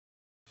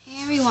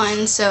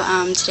everyone, so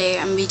today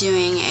I'm going to be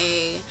doing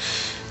a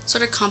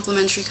sort of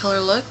complementary color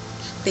look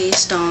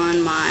based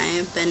on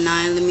my Ben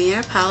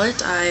Lumiere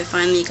palette. I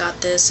finally got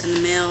this in the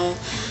mail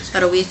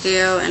about a week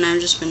ago and I've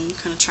just been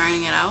kind of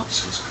trying it out.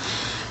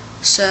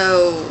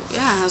 So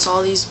yeah, it has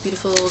all these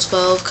beautiful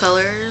 12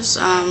 colors.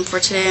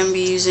 For today I'm going to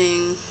be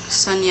using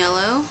Sun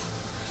Yellow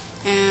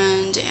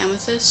and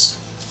Amethyst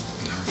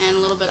and a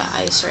little bit of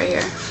ice right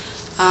here.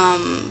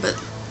 But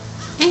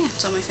yeah,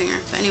 it's on my finger.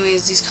 But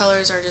anyways, these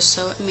colors are just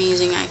so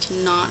amazing. I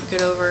cannot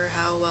get over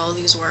how well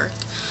these work.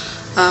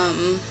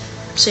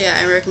 So yeah,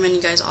 I recommend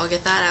you guys all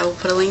get that. I will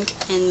put a link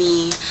in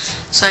the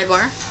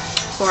sidebar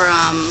for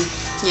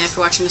yeah, if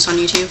you're watching this on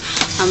YouTube,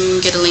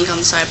 get a link on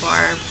the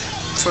sidebar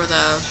for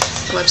the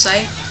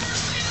website.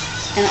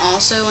 And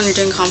also, when you're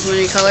doing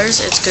complementary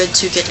colors, it's good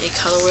to get a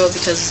color wheel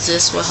because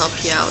this will help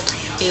you out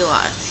a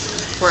lot.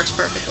 Works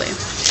perfectly.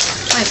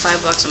 Like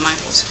 $5 at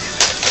Michael's.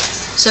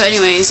 So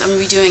anyways, I'm going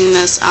to be doing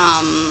this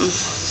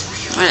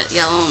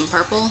yellow and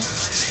purple.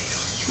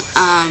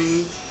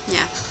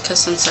 Yeah, because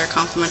since they're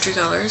complementary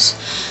colors.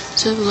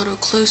 So a little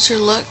closer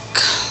look.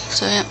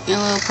 So yeah,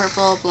 yellow,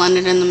 purple,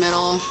 blended in the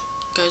middle,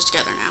 goes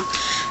together now.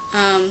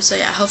 So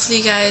yeah, hopefully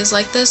you guys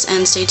like this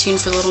and stay tuned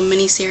for the little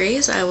mini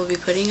series I will be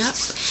putting up.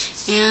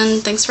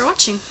 And thanks for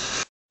watching.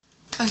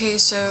 Okay,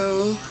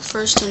 so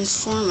first and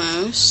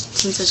foremost,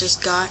 since I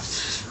just got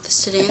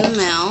this today in the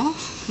mail,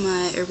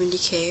 my Urban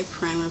Decay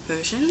primer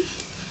potion.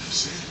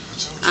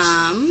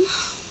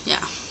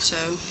 Yeah, so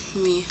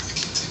let me,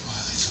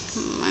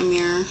 my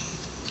mirror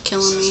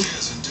killing me. Okay,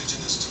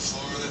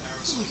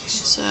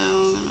 so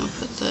I'm gonna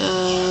put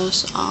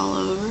this all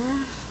over.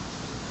 I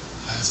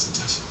have to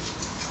touch it.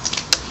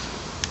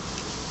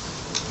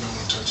 No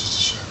one touches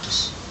the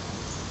shackles.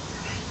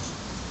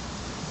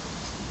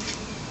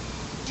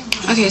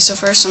 Okay, so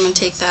first I'm gonna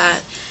take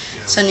that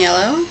Sun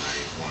Yellow.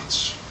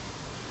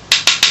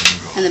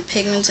 And the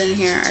pigments in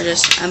here are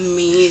just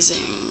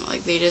amazing.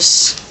 Like, they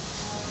just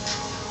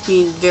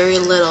need very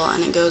little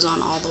and it goes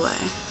on all the way.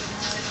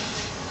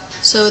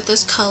 So with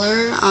this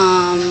color,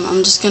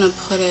 I'm just gonna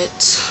put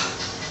it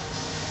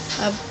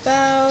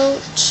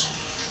about,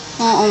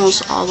 well,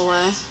 almost all the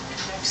way.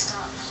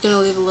 I'm gonna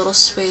leave a little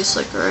space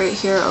like right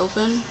here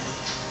open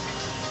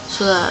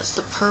so that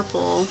the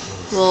purple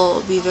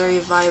will be very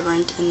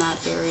vibrant in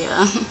that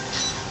area.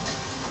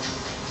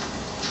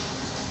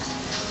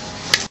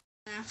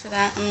 After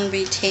that, I'm going to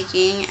be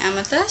taking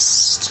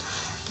Amethyst,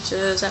 so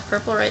is that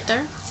purple right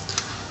there,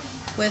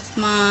 with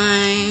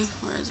my,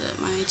 where is it,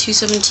 my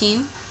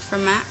 217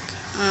 from MAC.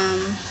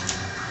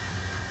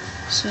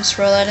 So just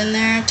roll that in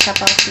there,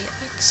 tap off the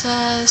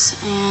excess,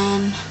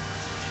 and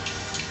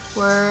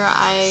where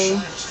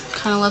I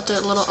kind of left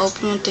it a little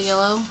open with the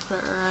yellow,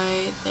 put it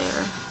right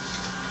there.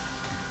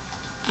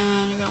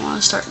 And you're going to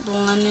want to start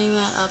blending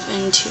that up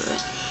into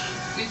it.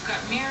 We've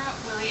got Mira,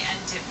 Willie,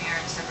 and Dip Mira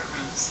in separate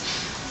rooms.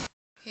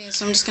 Okay,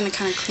 so I'm just going to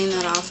kind of clean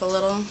that off a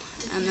little,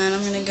 and then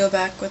I'm going to go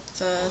back with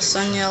the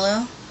Sun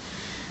Yellow.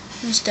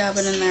 Just dab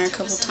it in there a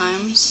couple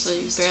times so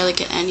you barely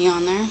get any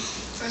on there.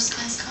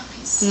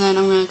 And then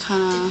I'm going to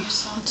kind of,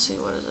 let's see,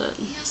 what is it?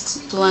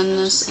 Blend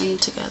this in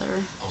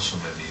together. Also,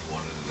 maybe you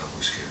wanted a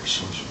double scared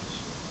sorceress.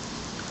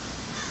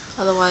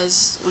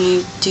 Otherwise, when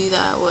you do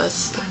that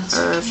with,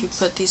 or if you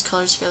put these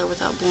colors together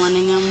without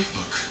blending them,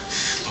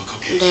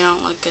 they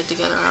don't look good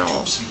together at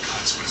all.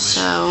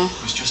 So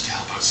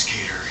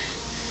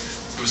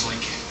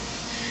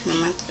I'm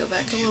gonna have to go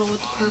back a little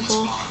with the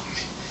purple.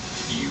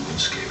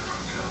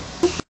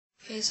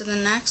 Okay, so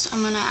then next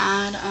I'm gonna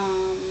add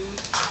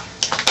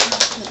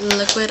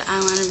liquid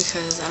eyeliner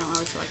because I don't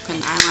really feel like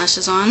putting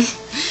eyelashes on.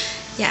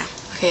 Yeah.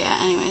 Okay, yeah,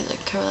 anyways, I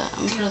cover that.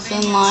 I'm gonna put a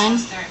thin line.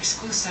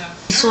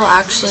 This will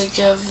actually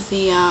give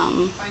the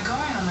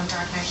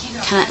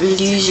kind of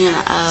illusion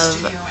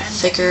of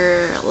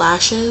thicker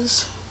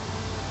lashes.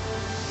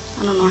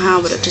 I don't know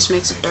how, but it just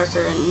makes it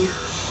darker and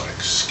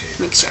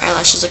makes your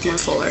eyelashes look more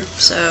fuller.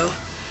 So,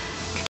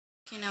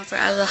 okay, now for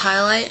as a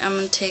highlight, I'm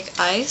gonna take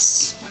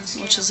ice,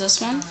 which is this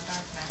one.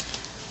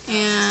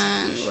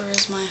 And where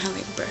is my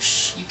highlight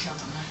brush?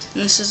 And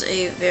this is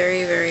a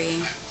very,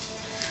 very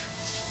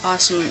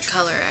awesome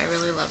color. I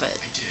really love it.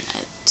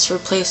 It's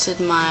replaced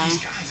my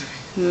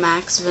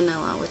Max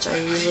Vanilla, which I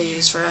usually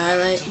use for a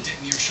highlight.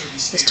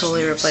 It's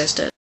totally replaced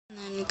it. And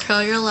then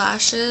curl your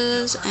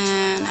lashes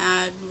and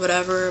add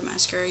whatever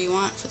mascara you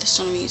want. For this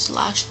one I'm going to use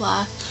Lash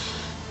Black.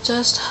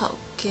 Just help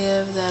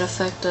give that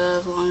effect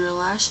of longer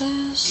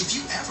lashes. If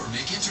you ever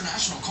make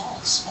international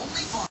calls,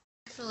 only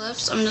for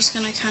lips, I'm just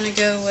going to kind of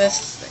go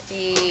with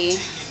a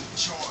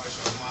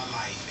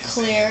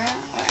clear,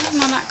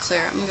 no, not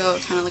clear, I'm going to go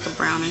kind of like a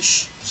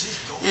brownish.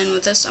 And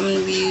with this I'm going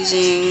to be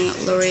using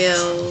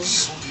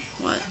L'Oreal's,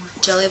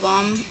 Jelly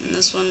Balm, and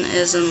this one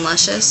is in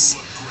Luscious.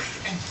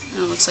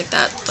 And it looks like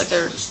that, like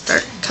a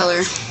dark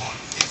color.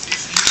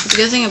 The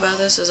good thing about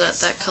this is that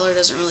that color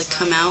doesn't really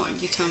come out, it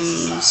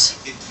becomes,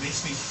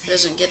 it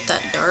doesn't get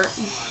that dark,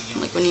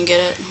 like when you get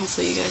it.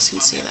 Hopefully you guys can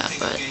see that,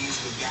 but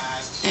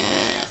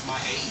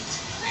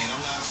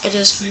it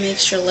just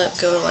makes your lip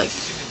go like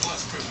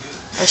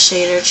a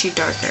shade or two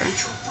darker.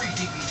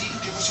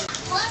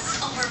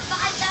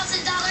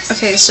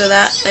 Okay, so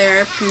that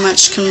there pretty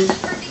much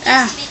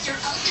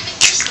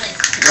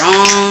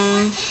wrong.